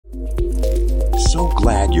so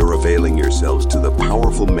glad you're availing yourselves to the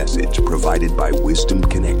powerful message provided by Wisdom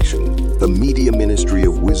Connection, the media ministry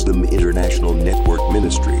of Wisdom International Network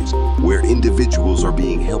Ministries, where individuals are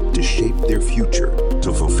being helped to shape their future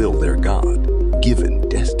to fulfill their God-given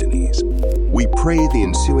destinies. We pray the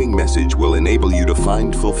ensuing message will enable you to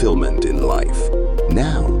find fulfillment in life.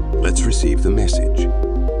 Now, let's receive the message.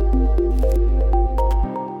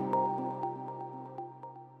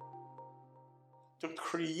 To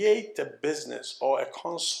create a business or a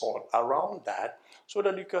consort around that so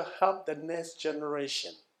that you can help the next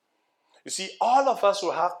generation. You see, all of us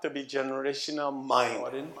will have to be generational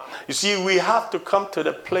minded. You see, we have to come to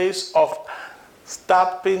the place of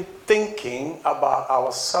stopping thinking about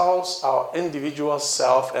ourselves, our individual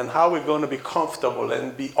self, and how we're going to be comfortable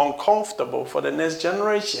and be uncomfortable for the next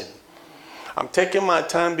generation. I'm taking my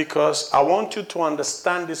time because I want you to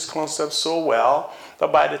understand this concept so well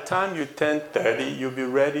that by the time you turn 30, you'll be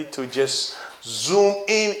ready to just zoom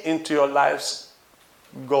into your life's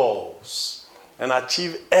goals and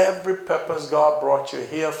achieve every purpose God brought you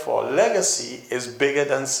here for. Legacy is bigger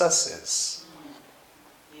than success.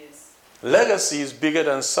 Yes. Legacy is bigger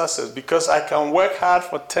than success because I can work hard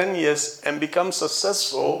for 10 years and become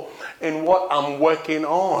successful in what I'm working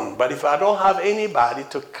on. But if I don't have anybody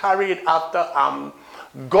to carry it after I'm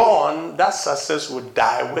gone, that success would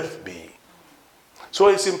die with me. So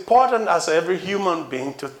it's important as every human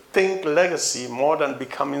being to think legacy more than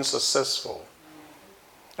becoming successful.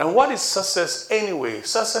 And what is success anyway?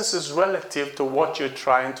 Success is relative to what you're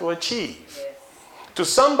trying to achieve. Yes. To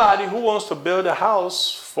somebody who wants to build a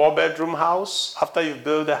house, 4-bedroom house, after you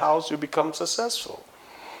build a house, you become successful.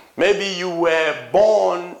 Maybe you were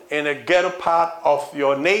born in a ghetto part of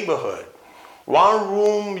your neighborhood. One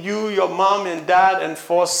room, you, your mom and dad, and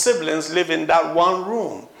 4 siblings live in that one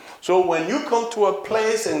room. So when you come to a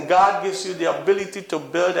place and God gives you the ability to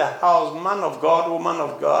build a house, man of God, woman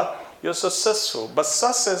of God, you're successful. But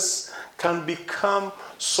success can become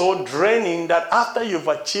so draining that after you've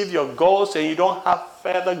achieved your goals and you don't have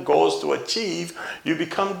further goals to achieve, you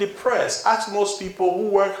become depressed. Ask most people who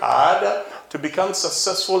work hard to become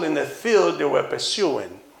successful in the field they were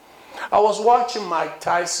pursuing. I was watching Mike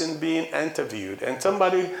Tyson being interviewed, and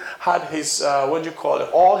somebody had his,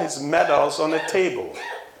 all his medals on the table.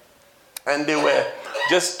 And they were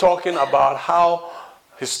just talking about how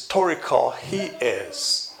historical he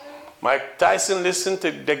is. Mike Tyson listened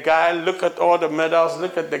to the guy, look at all the medals,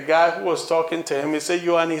 look at the guy who was talking to him. He said,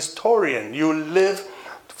 "You are an historian. You live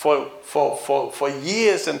for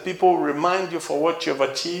years and people remind you for what you've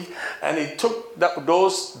achieved." And he took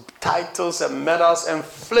those titles and medals and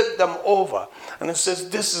flipped them over. And he says,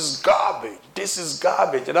 "This is garbage. This is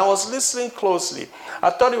garbage." And I was listening closely. I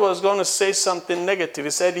thought he was going to say something negative.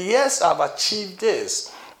 He said, "Yes, I've achieved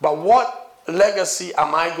this, but what legacy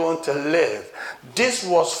am I going to live? This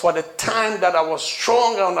was for the time that I was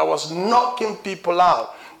strong and I was knocking people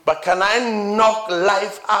out. But can I knock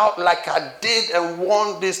life out like I did and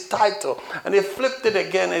won this title?" And he flipped it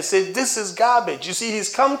again and said, "This is garbage." You see,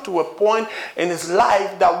 he's come to a point in his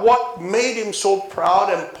life that what made him so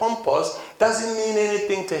proud and pompous doesn't mean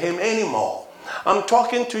anything to him anymore. I'm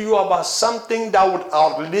talking to you about something that would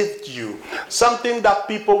outlive you, something that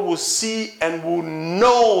people will see and will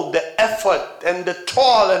know the effort and the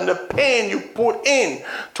toil and the pain you put in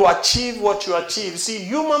to achieve what you achieve. See,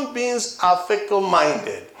 human beings are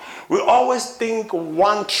fickle-minded. We always think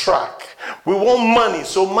one track. We want money,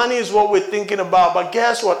 so money is what we're thinking about. But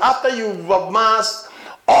guess what? After you've amassed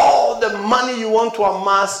all the money you want to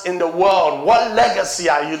amass in the world, what legacy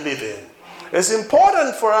are you living? It's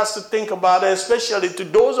important for us to think about it, especially to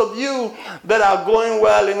those of you that are going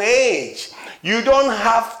well in age. You don't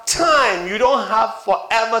have time. You don't have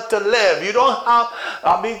forever to live. You don't have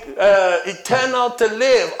eternal to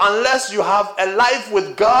live unless you have a life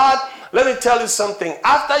with God. Let me tell you something.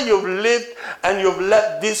 After you've lived and you've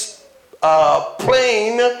left this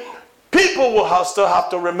plane, people will still have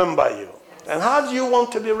to remember you. And how do you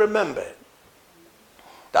want to be remembered?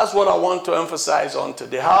 That's what I want to emphasize on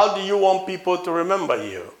today. How do you want people to remember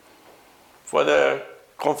you? For the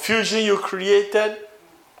confusion you created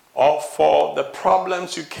or for the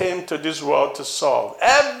problems you came to this world to solve?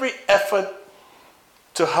 Every effort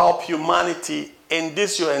to help humanity in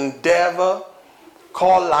this your endeavor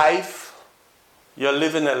called life, you're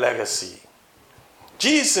living a legacy.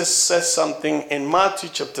 Jesus says something in Matthew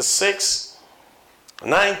chapter 6,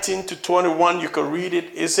 19 to 21. You can read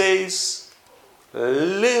it. It says,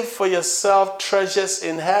 "Live for yourself treasures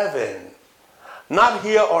in heaven, not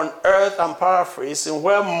here on earth," I'm paraphrasing,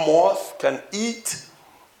 "where moth can eat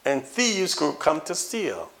and thieves could come to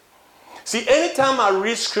steal." See, anytime I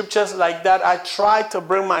read scriptures like that, I try to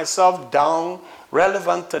bring myself down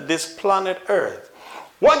relevant to this planet Earth.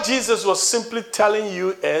 What Jesus was simply telling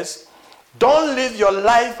you is, don't live your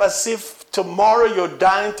life as if tomorrow you're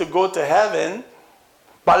dying to go to heaven,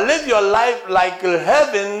 but live your life like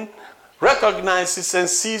heaven recognizes and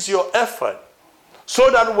sees your effort.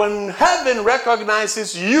 So that when heaven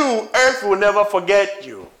recognizes you, earth will never forget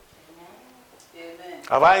you. Amen.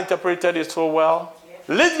 Have I interpreted it so well? Yes.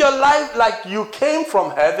 Live your life like you came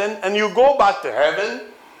from heaven and you go back to heaven,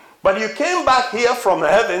 but you came back here from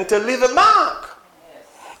heaven to leave a mark. Yes.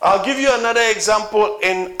 I'll give you another example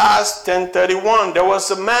in Acts 10:31. There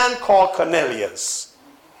was a man called Cornelius.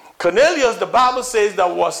 Cornelius, the Bible says,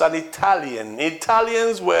 that was an Italian.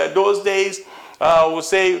 Italians were those days,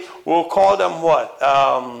 we'll call them what?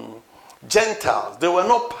 Gentiles. They were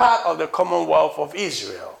not part of the Commonwealth of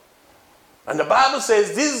Israel. And the Bible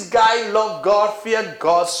says this guy loved God, feared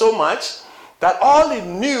God so much that all he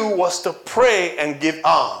knew was to pray and give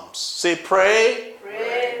alms. Say pray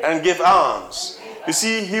and give alms. You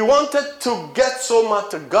see, he wanted to get so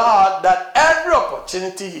much to God that every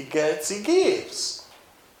opportunity he gets, he gives.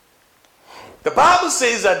 The Bible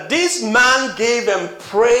says that this man gave and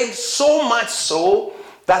prayed so much so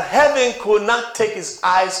that heaven could not take his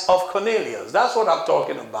eyes off Cornelius. That's what I'm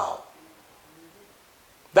talking about.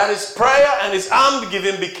 That his prayer and his alms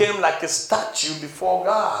giving became like a statue before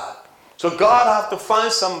God. So God had to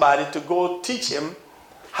find somebody to go teach him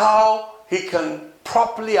how he can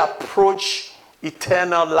properly approach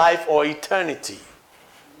eternal life or eternity.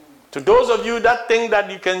 To those of you that think that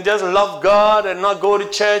you can just love God and not go to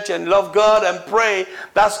church and love God and pray,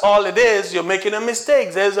 that's all it is, you're making a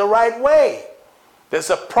mistake. There's a right way. There's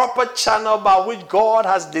a proper channel by which God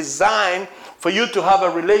has designed for you to have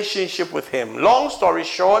a relationship with him. Long story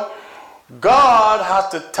short, God had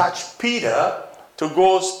to touch Peter to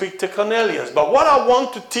go speak to Cornelius. But what I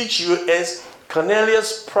want to teach you is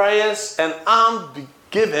Cornelius' prayers and alms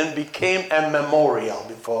given became a memorial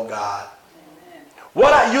before God.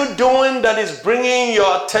 What are you doing that is bringing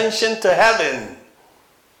your attention to heaven?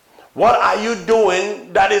 What are you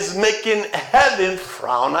doing that is making heaven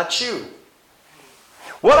frown at you?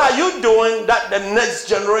 What are you doing that the next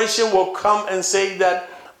generation will come and say that,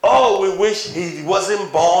 oh, we wish he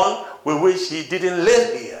wasn't born, we wish he didn't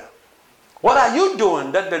live here? What are you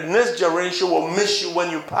doing that the next generation will miss you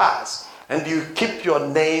when you pass and you keep your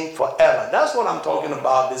name forever? That's what I'm talking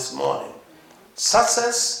about this morning.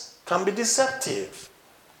 Success can be deceptive.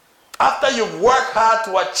 After you've worked hard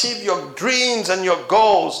to achieve your dreams and your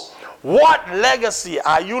goals, what legacy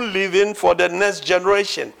are you leaving for the next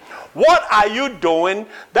generation? What are you doing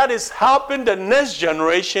that is helping the next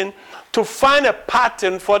generation to find a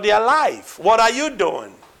pattern for their life? What are you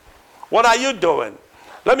doing? What are you doing?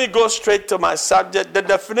 Let me go straight to my subject. The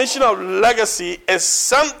definition of legacy is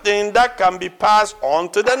something that can be passed on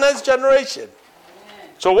to the next generation.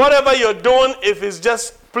 So whatever you're doing, if it's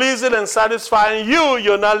just pleasing and satisfying you,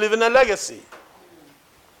 you're not living a legacy.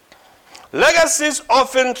 Legacies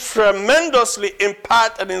often tremendously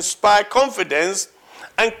impact and inspire confidence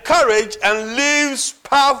and courage and leaves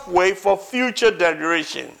pathway for future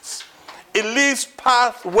generations. It leaves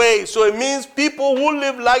pathway. So it means people who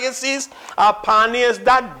leave legacies are pioneers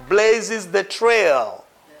that blazes the trail.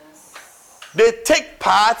 They take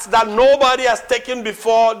paths that nobody has taken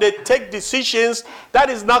before. They take decisions that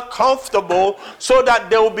is not comfortable so that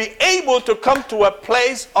they will be able to come to a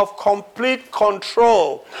place of complete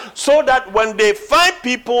control. So that when they find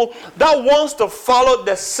people that wants to follow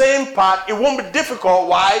the same path, it won't be difficult.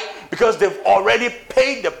 Why? Because they've already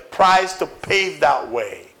paid the price to pave that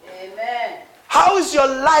way. Amen. How is your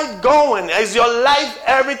life going? Is your life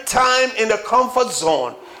every time in the comfort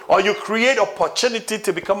zone? Or you create opportunity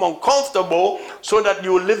to become uncomfortable so that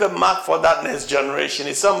you will leave a mark for that next generation?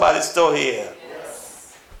 Is somebody still here?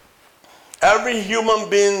 Yes. Every human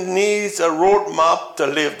being needs a roadmap to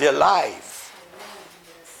live their life.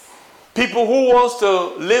 People who want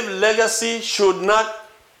to live legacy should not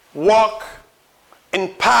walk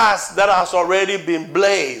in paths that has already been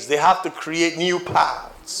blazed. They have to create new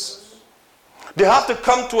paths. They have to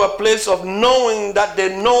come to a place of knowing that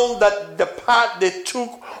they know that the path they took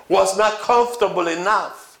was not comfortable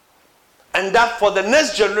enough. And that for the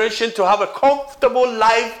next generation to have a comfortable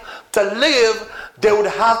life to live, they would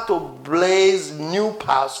have to blaze new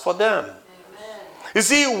paths for them. Amen. You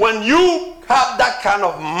see, when you have that kind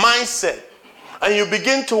of mindset and you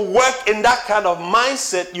begin to work in that kind of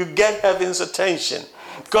mindset, you get heaven's attention.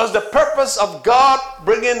 Because the purpose of God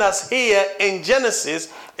bringing us here in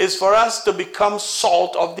Genesis is for us to become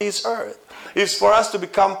salt of this earth. It's for us to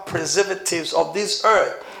become preservatives of this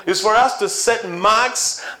earth. It's for us to set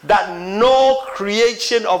marks that no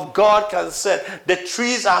creation of God can set. The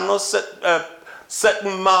trees are not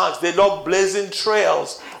setting marks. They're not blazing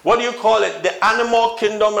trails. What do you call it? The animal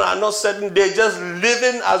kingdom are not setting. They're just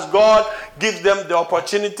living as God gives them the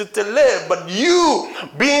opportunity to live. But you,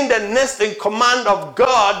 being the next in command of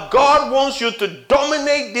God, God wants you to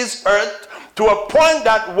dominate this earth to a point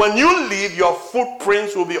that when you leave, your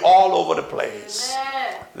footprints will be all over the place.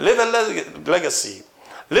 Amen. Live a legacy.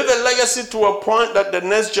 Live a legacy to a point that the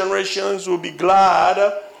next generations will be glad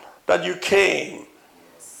that you came.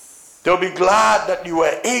 They'll be glad that you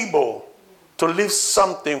were able to leave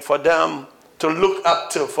something for them to look up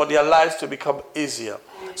to, for their lives to become easier.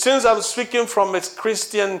 Since I'm speaking from a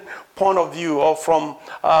Christian point of view or from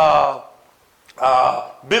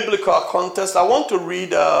biblical context, I want to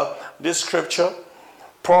read this scripture,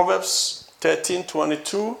 Proverbs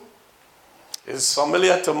 13:22. It's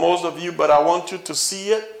familiar to most of you, but I want you to see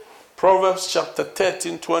it. Proverbs chapter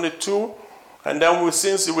 13:22. And then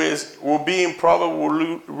since we'll be in Proverbs,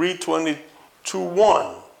 we'll read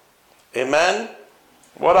 22:1. Amen?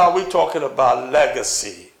 What are we talking about?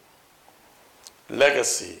 Legacy.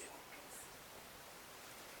 Legacy.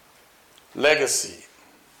 Legacy.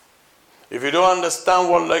 If you don't understand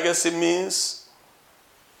what legacy means,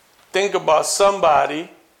 think about somebody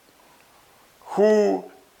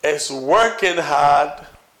who is working hard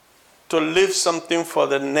to leave something for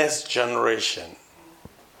the next generation.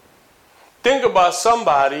 Think about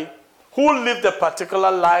somebody who lived a particular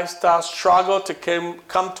lifestyle, struggled to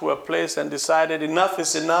come to a place and decided enough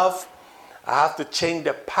is enough. I have to change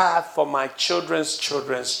the path for my children's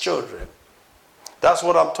children's children. That's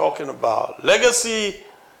what I'm talking about. Legacy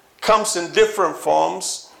comes in different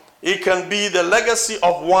forms. It can be the legacy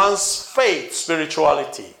of one's faith,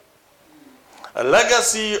 spirituality. A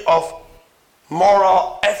legacy of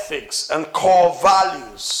moral ethics and core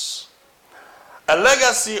values. A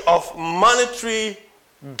legacy of monetary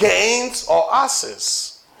gains or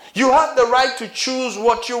assets. You have the right to choose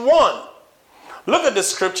what you want. Look at the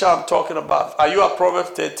scripture I'm talking about. Are you at Proverbs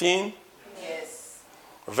 13? Yes.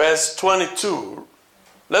 Verse 22.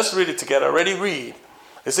 Let's read it together. Ready? Read.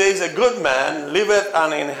 It says, a good man leaveth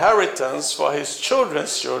an inheritance for his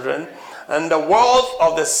children's children, and the wealth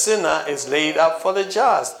of the sinner is laid up for the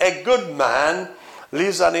just. A good man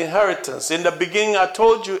leaves an inheritance. In the beginning, I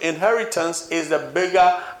told you inheritance is the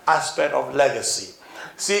bigger aspect of legacy.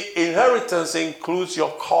 See, inheritance includes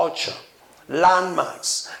your culture,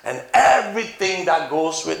 landmarks, and everything that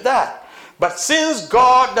goes with that. But since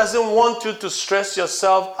God doesn't want you to stress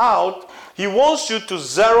yourself out, He wants you to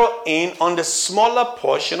zero in on the smaller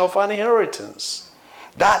portion of an inheritance.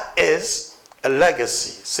 That is a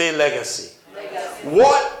legacy. Say legacy.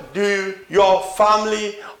 What do your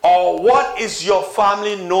family, or what is your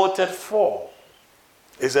family noted for?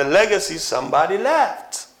 Is a legacy somebody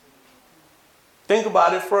left. Think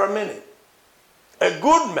about it for a minute. A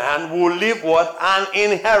good man will leave what? An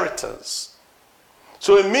inheritance.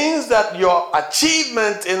 So it means that your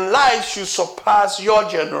achievement in life should surpass your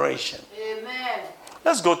generation. Amen.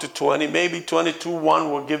 Let's go to 20. Maybe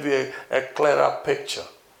 22:1 will give you a clearer picture.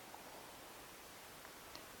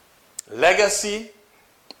 Legacy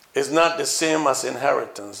is not the same as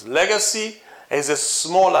inheritance. Legacy is a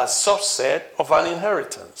smaller subset of an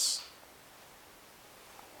inheritance.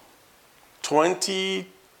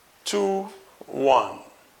 22:1.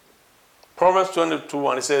 Proverbs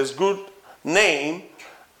 22:1. It says, good name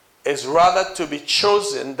is rather to be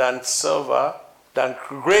chosen than silver, than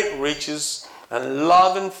great riches, and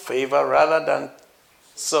love and favor rather than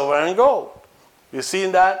silver and gold. You see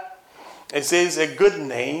that? It says a good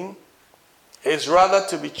name is rather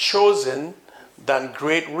to be chosen than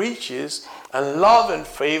great riches, and love and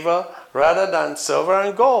favor rather than silver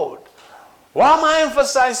and gold. Why am I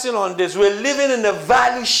emphasizing on this? We're living in a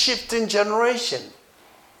value-shifting generation.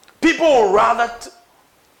 People will rather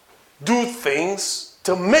do things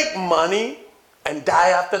to make money and die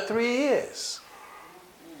after 3 years.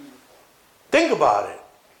 Think about it.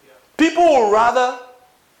 People will rather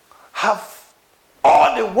have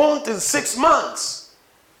all they want in 6 months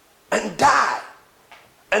and die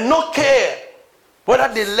and not care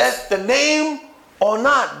whether they left the name or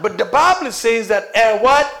not. But the Bible says that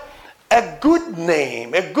a good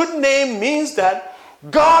name. A good name means that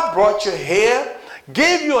God brought you here,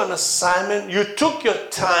 gave you an assignment. You took your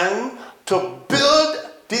time to build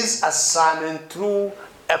this assignment through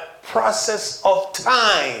a process of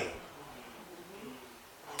time.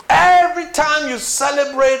 Every time you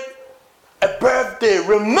celebrate a birthday,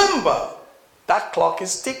 remember that clock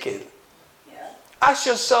is ticking. Yeah. Ask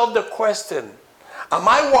yourself the question, am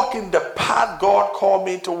I walking the path God called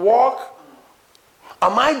me to walk?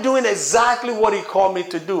 Am I doing exactly what He called me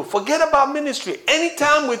to do? Forget about ministry.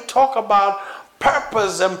 Anytime we talk about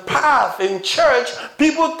purpose and path in church,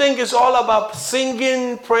 people think it's all about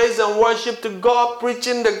singing, praise and worship to God,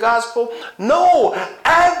 preaching the gospel. No,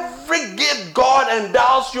 every gift God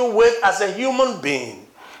endows you with as a human being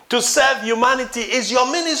to serve humanity is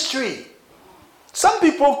your ministry. Some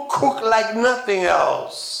people cook like nothing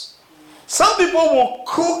else. Some people will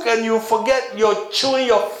cook and you forget you're chewing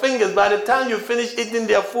your fingers. By the time you finish eating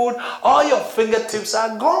their food, all your fingertips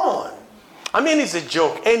are gone. I mean, it's a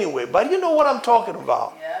joke anyway, but you know what I'm talking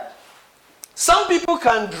about. Yeah. Some people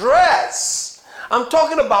can dress. I'm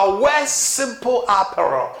talking about wear simple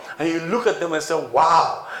apparel. And you look at them and say,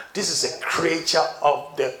 wow, this is a creature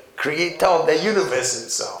of the creator of the universe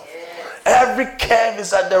himself. Yeah. Every curve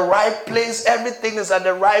is at the right place. Everything is at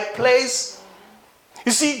the right place.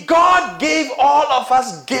 You see, God gave all of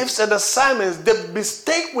us gifts and assignments. The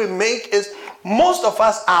mistake we make is most of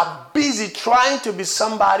us are busy trying to be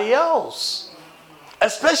somebody else.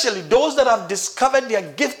 Especially those that have discovered their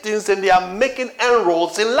giftings and they are making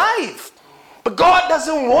inroads in life. But God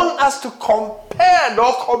doesn't want us to compare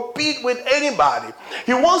nor compete with anybody.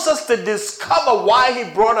 He wants us to discover why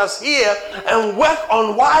He brought us here and work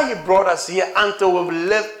on why He brought us here until we've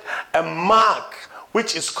left a mark,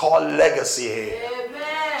 which is called legacy here.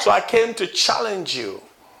 Amen. So I came to challenge you.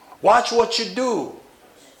 Watch what you do.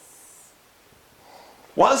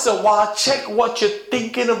 Once in a while, check what you're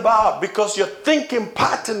thinking about, because your thinking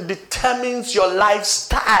pattern determines your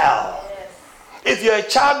lifestyle. Yes. If you're a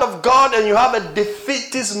child of God and you have a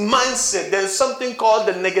defeatist mindset, there's something called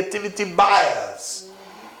the negativity bias.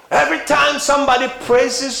 Every time somebody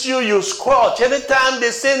praises you, you squelch. Anytime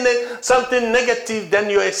they say something negative, then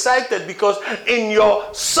you're excited, because in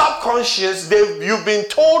your subconscious, you've been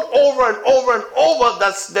told over and over and over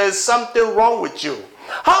that there's something wrong with you.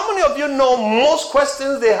 How many of you know most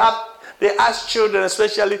questions they ask children,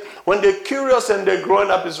 especially when they're curious and they're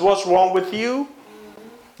growing up, is what's wrong with you?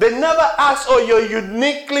 They never ask, oh, you're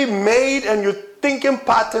uniquely made and your thinking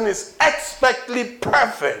pattern is expertly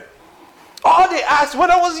perfect. All they ask,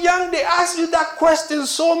 when I was young, they asked me that question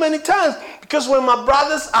so many times, because when my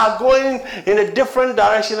brothers are going in a different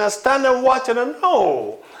direction, I stand and watch and I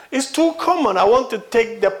know it's too common. I want to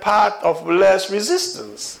take the path of less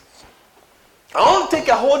resistance. I want to take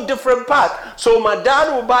a whole different path. So my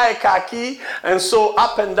dad will buy a car key, and so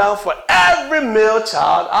up and down for every male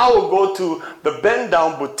child, I will go to the Bend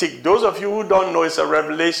Down Boutique. Those of you who don't know, it's a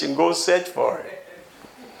revelation. Go search for it.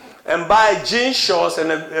 And buy jean shorts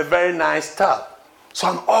and a very nice top. So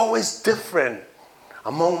I'm always different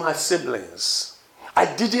among my siblings. I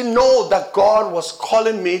didn't know that God was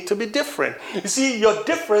calling me to be different. You see, your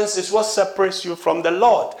difference is what separates you from the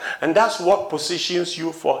Lord. And that's what positions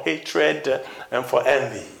you for hatred and for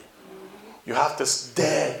envy. You have to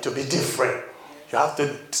dare to be different. You have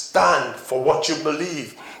to stand for what you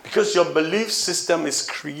believe. Because your belief system is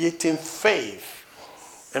creating faith.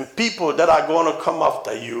 And people that are going to come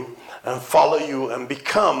after you and follow you and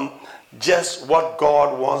become just what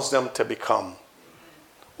God wants them to become.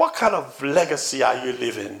 What kind of legacy are you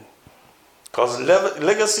living? Because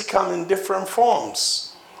legacy comes in different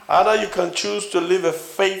forms. Either you can choose to live a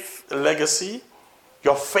faith legacy.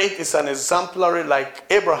 Your faith is an exemplary like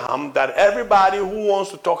Abraham, that everybody who wants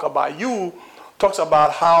to talk about you talks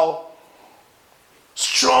about how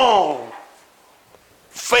strong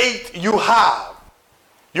faith you have.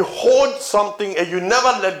 You hold something and you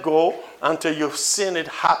never let go until you've seen it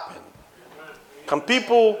happen. Can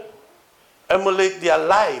people emulate their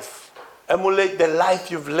life, emulate the life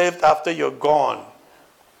you've lived after you're gone?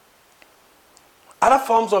 Other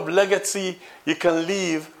forms of legacy you can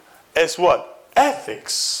live is what?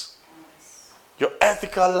 Ethics. Your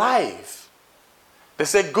ethical life. They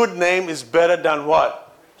say good name is better than what?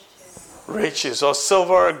 Riches or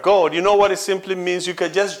silver or gold. You know what it simply means? You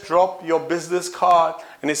can just drop your business card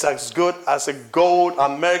and it's as good as a gold,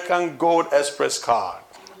 American Gold Express card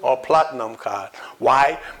or platinum card.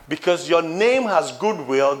 Why? Because your name has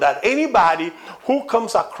goodwill, that anybody who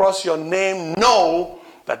comes across your name know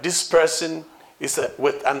that this person is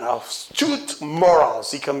with an astute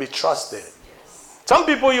morals. He can be trusted. Some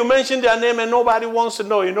people, you mention their name and nobody wants to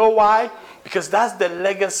know. You know why? Because that's the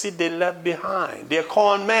legacy they left behind. They're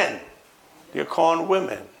con men. They're con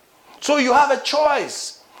women. So you have a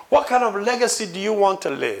choice. What kind of legacy do you want to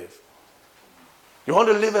live? You want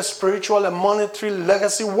to live a spiritual and monetary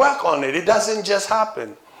legacy? Work on it. It doesn't just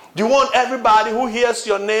happen. Do you want everybody who hears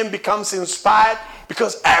your name becomes inspired?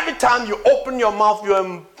 Because every time you open your mouth,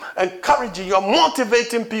 you're encouraging, you're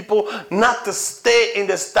motivating people not to stay in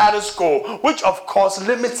the status quo, which of course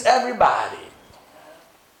limits everybody.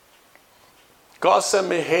 God sent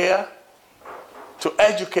me here to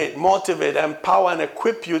educate, motivate, empower, and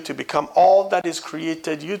equip you to become all that He's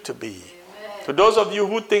created you to be. Amen. For those of you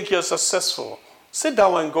who think you're successful, sit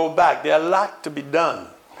down and go back. There's a lot to be done.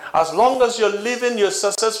 As long as you're living, you're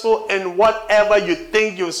successful in whatever you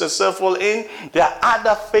think you're successful in, there are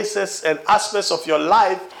other phases and aspects of your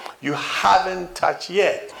life you haven't touched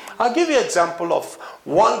yet. I'll give you an example of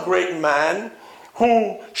one great man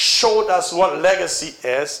who showed us what legacy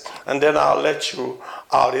is, and then I'll let you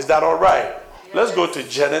out. Is that all right? Yes. Let's go to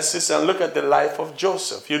Genesis and look at the life of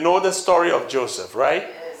Joseph. You know the story of Joseph, right?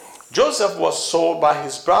 Yes. Joseph was sold by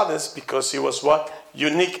his brothers because he was what?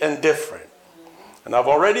 Unique and different. And I've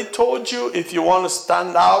already told you, if you want to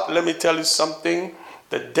stand out, let me tell you something,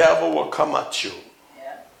 the devil will come at you.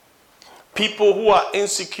 Yeah. People who are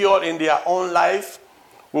insecure in their own life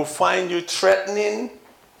will find you threatening,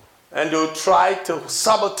 and they'll try to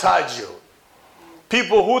sabotage you.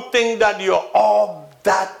 People who think that you're all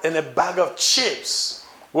that in a bag of chips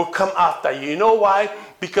will come after you. You know why?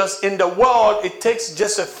 Because in the world, it takes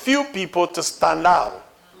just a few people to stand out.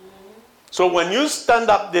 So when you stand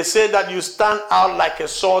up, they say that you stand out like a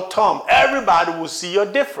sore thumb. Everybody will see your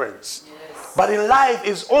difference. Yes. But in life,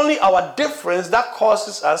 it's only our difference that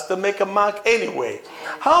causes us to make a mark anyway.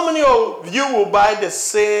 How many of you will buy the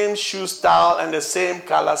same shoe style and the same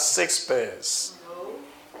color 6 pairs? No.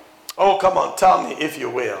 Oh, come on, tell me if you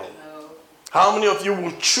will. No. How many of you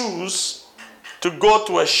will choose to go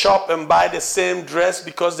to a shop and buy the same dress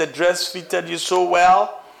because the dress fitted you so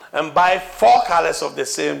well, and buy 4 colors of the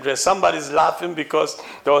same dress? Somebody's laughing because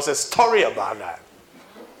there was a story about that.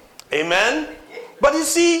 Amen? But you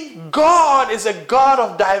see, God is a God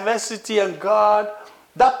of diversity, and God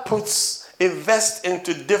that invests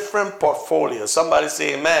into different portfolios. Somebody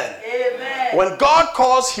say amen. Amen. When God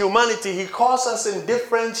calls humanity, He calls us in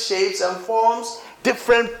different shapes and forms,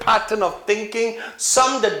 different pattern of thinking.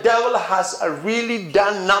 Some the devil has really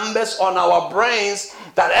done numbers on our brains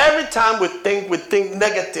that every time we think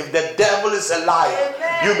negative. The devil is a liar.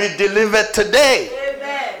 Amen. You'll be delivered today.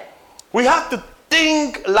 Amen. We have to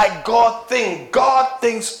think like God thinks. God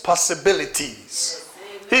thinks possibilities.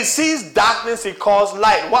 Yes. He sees darkness, He calls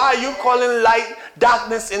light. Why are you calling light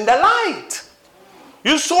darkness in the light?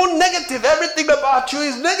 You're so negative. Everything about you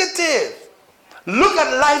is negative. Look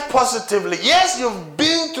at life positively. Yes, you've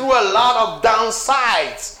been through a lot of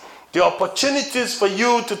downsides. The opportunities for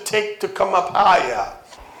you to come up higher.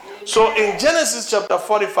 So in Genesis chapter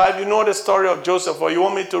 45, you know the story of Joseph, or you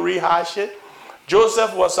want me to rehash it?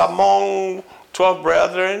 Joseph was among 12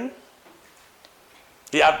 brethren.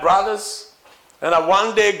 He had brothers. And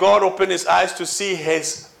one day God opened his eyes to see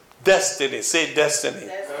his destiny. Say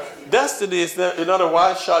destiny. Destiny is not a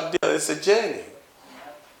one-shot deal. It's a journey.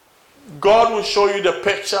 God will show you the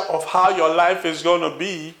picture of how your life is going to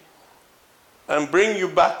be and bring you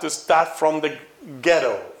back to start from the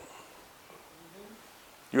ghetto.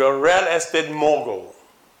 You're a real estate mogul,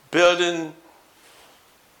 building,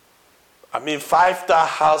 5-star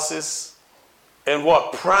houses in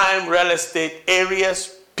prime real estate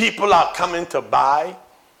areas. People are coming to buy.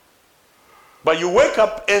 But you wake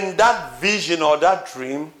up in that vision or that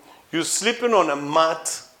dream, you're sleeping on a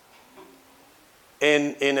mat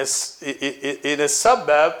in a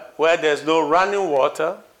suburb where there's no running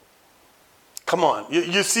water. Come on,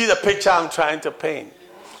 you see the picture I'm trying to paint.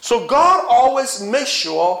 So God always makes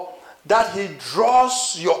sure that He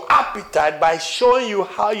draws your appetite by showing you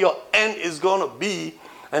how your end is going to be,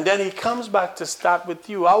 and then He comes back to start with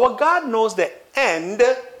you. Our God knows the end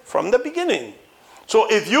from the beginning. So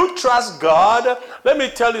if you trust God, let me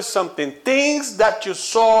tell you something. Things that you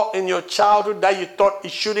saw in your childhood that you thought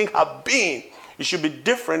it shouldn't have been, it should be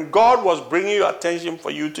different. God was bringing your attention for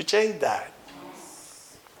you to change that.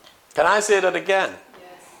 Can I say that again?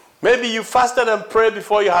 Maybe you fasted and prayed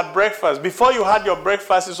before you had breakfast. Before you had your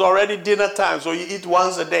breakfast, it's already dinner time, so you eat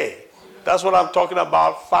once a day. That's what I'm talking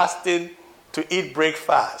about, fasting to eat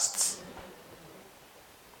breakfasts.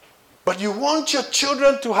 But you want your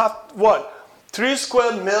children to have what? 3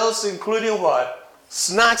 square meals, including what?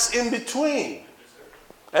 Snacks in between.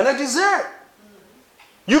 And a dessert.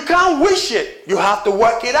 You can't wish it. You have to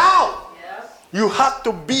work it out. You have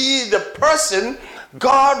to be the person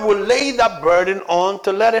God will lay that burden on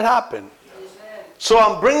to let it happen. Amen. So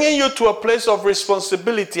I'm bringing you to a place of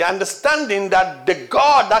responsibility, understanding that the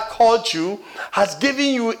God that called you has given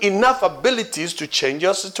you enough abilities to change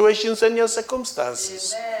your situations and your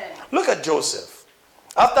circumstances. Amen. Look at Joseph.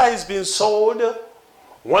 After he's been sold,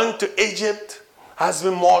 went to Egypt, has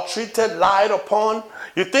been maltreated, lied upon.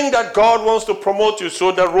 You think that God wants to promote you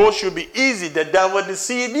so the road should be easy. The devil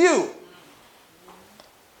deceived you.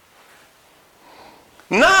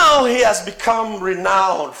 Now he has become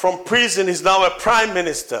renowned. From prison, he's now a prime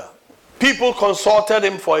minister. People consulted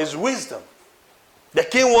him for his wisdom. The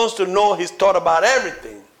king wants to know his thought about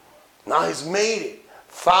everything. Now he's made it.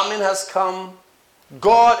 Famine has come.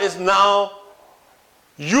 God is now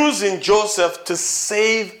using Joseph to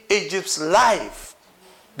save Egypt's life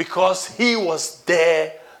because he was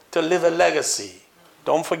there to leave a legacy.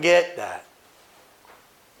 Don't forget that.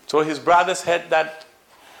 So his brothers had that,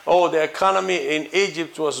 the economy in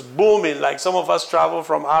Egypt was booming, like some of us travel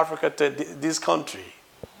from Africa to this country.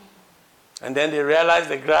 And then they realized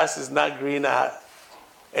the grass is not greener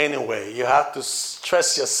anyway. You have to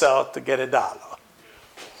stress yourself to get $1.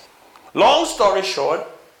 Long story short,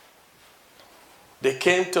 they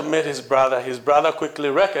came to meet his brother. His brother quickly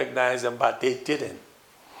recognized them, but they didn't.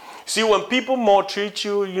 See, when people maltreat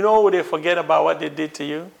you, you know they forget about what they did to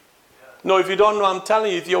you? No, if you don't know, I'm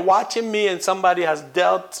telling you, if you're watching me and somebody has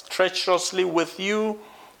dealt treacherously with you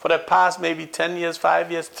for the past maybe 10 years,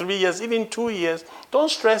 5 years, 3 years, even 2 years,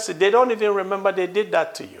 don't stress it. They don't even remember they did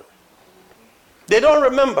that to you. They don't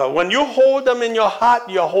remember. When you hold them in your heart,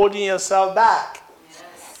 you're holding yourself back.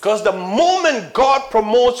 Because the moment God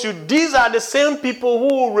promotes you, these are the same people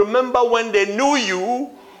who will remember when they knew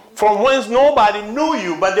you from whence nobody knew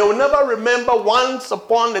you, but they will never remember once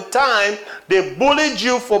upon a time they bullied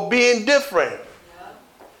you for being different.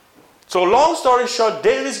 So long story short,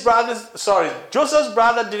 Joseph's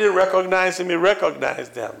brother didn't recognize him, he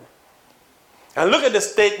recognized them. And look at the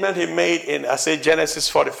statement he made in, Genesis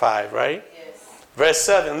 45, right? Yes. Verse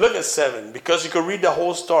 7, look at 7, because you can read the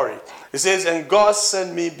whole story. It says, and God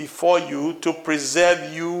sent me before you to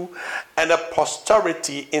preserve you and a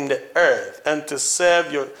posterity in the earth, and to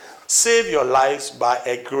save your lives by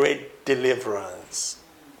a great deliverance.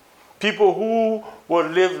 People who will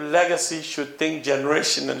leave legacy should think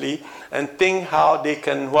generationally and think how they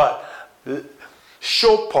can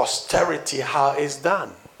show posterity how it's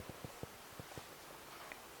done.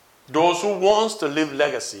 Those who wants to leave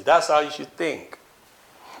legacy, that's how you should think.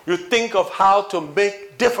 You think of how to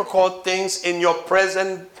make difficult things in your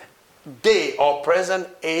present day or present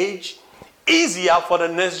age easier for the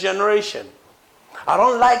next generation. I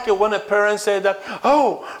don't like it when a parent says that,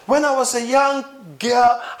 when I was a young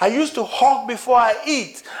girl, I used to hug before I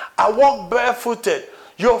eat. I walk barefooted.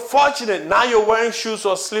 You're fortunate. Now you're wearing shoes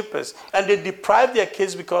or slippers. And they deprive their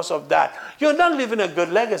kids because of that. You're not living a good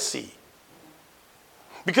legacy.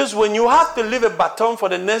 Because when you have to leave a baton for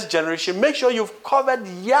the next generation, make sure you've covered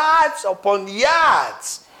yards upon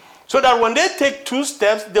yards. So that when they take 2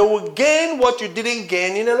 steps, they will gain what you didn't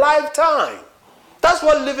gain in a lifetime. That's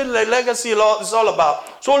what living a legacy is all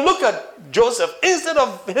about. So look at Joseph. Instead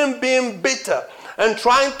of him being bitter and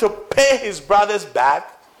trying to pay his brothers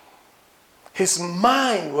back, his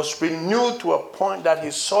mind was renewed to a point that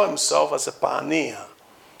he saw himself as a pioneer.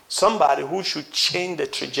 Somebody who should change the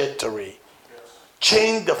trajectory.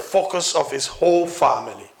 Change the focus of his whole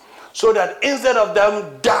family. So that instead of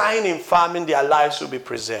them dying in famine, their lives will be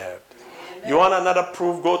preserved. Amen. You want another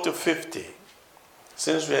proof? Go to 50.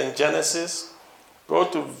 Since we're in Genesis, go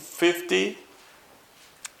to 50.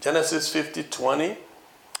 Genesis 50:20.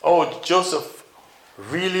 Joseph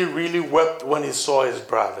really, really wept when he saw his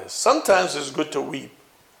brothers. Sometimes it's good to weep.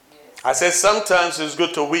 Yes. I said sometimes it's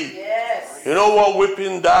good to weep. Yes. You know what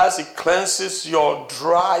weeping does? It cleanses your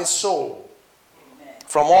dry soul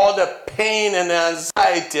from all the pain and the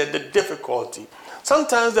anxiety and the difficulty.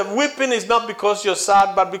 Sometimes the weeping is not because you're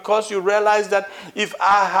sad, but because you realize that if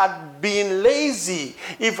I had been lazy,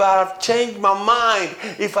 if I have changed my mind,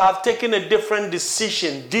 if I have taken a different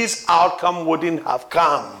decision, this outcome wouldn't have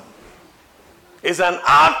come. It's an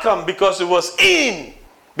outcome because it was in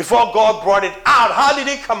before God brought it out. How did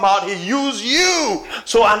it come out? He used you.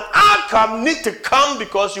 So an outcome needs to come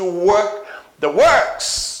because you work the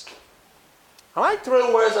works. Am I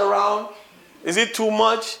throwing words around? Is it too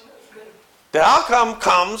much? The outcome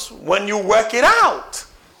comes when you work it out.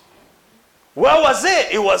 Where was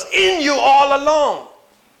it? It was in you all along.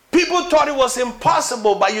 People thought it was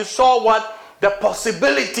impossible, but you saw the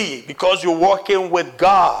possibility because you're working with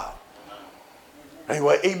God. And you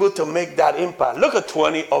were able to make that impact. Look at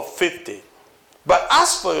 20 of 50. But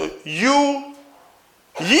as for you,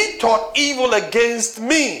 ye thought evil against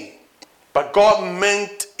me. But God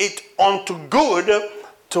meant it unto good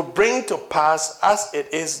to bring to pass as it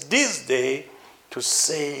is this day to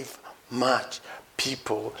save much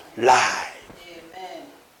people life. Amen.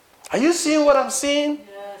 Are you seeing what I'm seeing?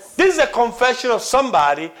 Yes. This is a confession of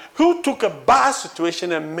somebody who took a bad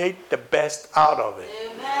situation and made the best out of it.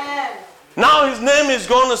 Amen. Now his name is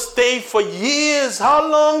going to stay for years. How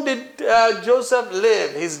long did Joseph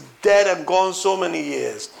live? He's dead and gone so many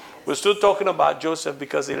years. We're still talking about Joseph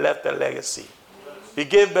because he left a legacy. He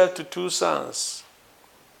gave birth to 2 sons,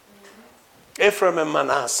 Ephraim and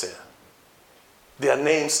Manasseh. Their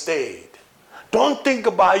names stayed. Don't think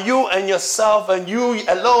about you and yourself and you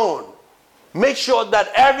alone. Make sure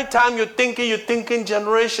that every time you're thinking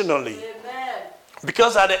generationally. Amen.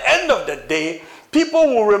 Because at the end of the day, people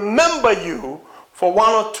will remember you for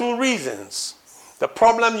 1 or 2 reasons. The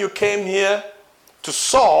problem you came here to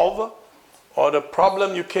solve, or the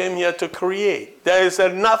problem you came here to create. There is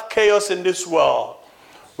enough chaos in this world.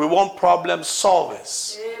 We want problem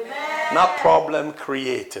solvers, Amen. not problem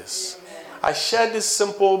creators. Amen. I share this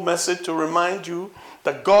simple message to remind you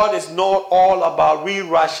that God is not all about we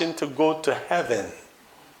rushing to go to heaven.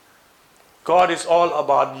 God is all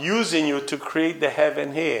about using you to create the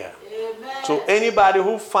heaven here. Amen. So anybody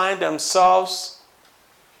who find themselves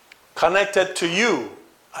connected to you,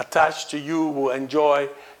 attached to you, will enjoy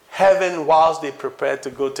heaven whilst they prepare to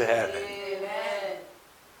go to heaven. Amen.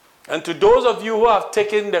 And to those of you who have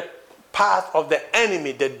taken the path of the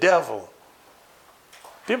enemy, the devil,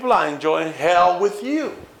 people are enjoying hell with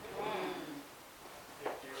you.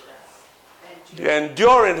 The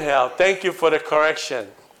enduring hell. Thank you for the correction.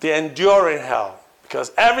 The enduring hell.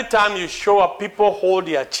 Because every time you show up, people hold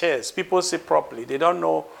their chairs. People sit properly. They don't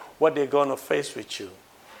know what they're going to face with you.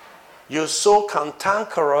 You're so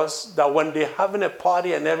cantankerous that when they're having a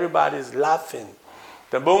party and everybody's laughing,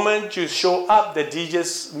 the moment you show up, the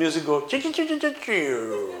DJ's music goes.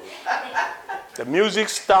 The music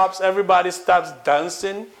stops, everybody stops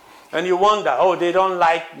dancing, and you wonder, oh, they don't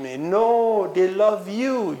like me. No, they love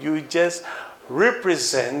you. You just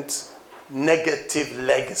represent negative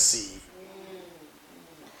legacy.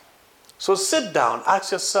 So sit down,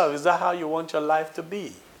 ask yourself, is that how you want your life to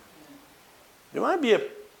be? You might be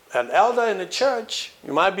an elder in the church.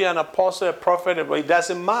 You might be an apostle, a prophet, but it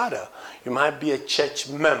doesn't matter. You might be a church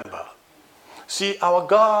member. See, our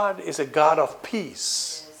God is a God of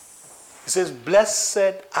peace. He says,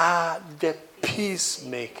 blessed are the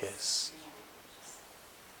peacemakers.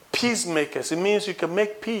 Peacemakers, it means you can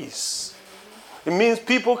make peace. It means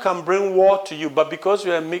people can bring war to you, but because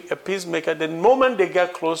you're a peacemaker, the moment they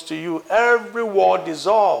get close to you, every war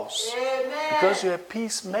dissolves. Amen. Because you're a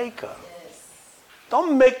peacemaker.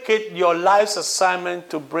 Don't make it your life's assignment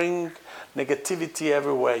to bring negativity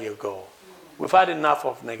everywhere you go. We've had enough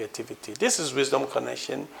of negativity. This is Wisdom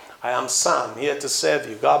Connection. I am Sam, here to serve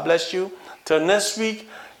you. God bless you. Till next week,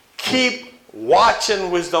 keep watching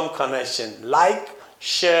Wisdom Connection. Like,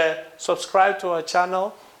 share, subscribe to our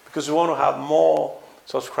channel because we want to have more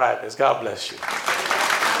subscribers. God bless you.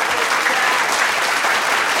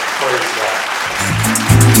 Praise God.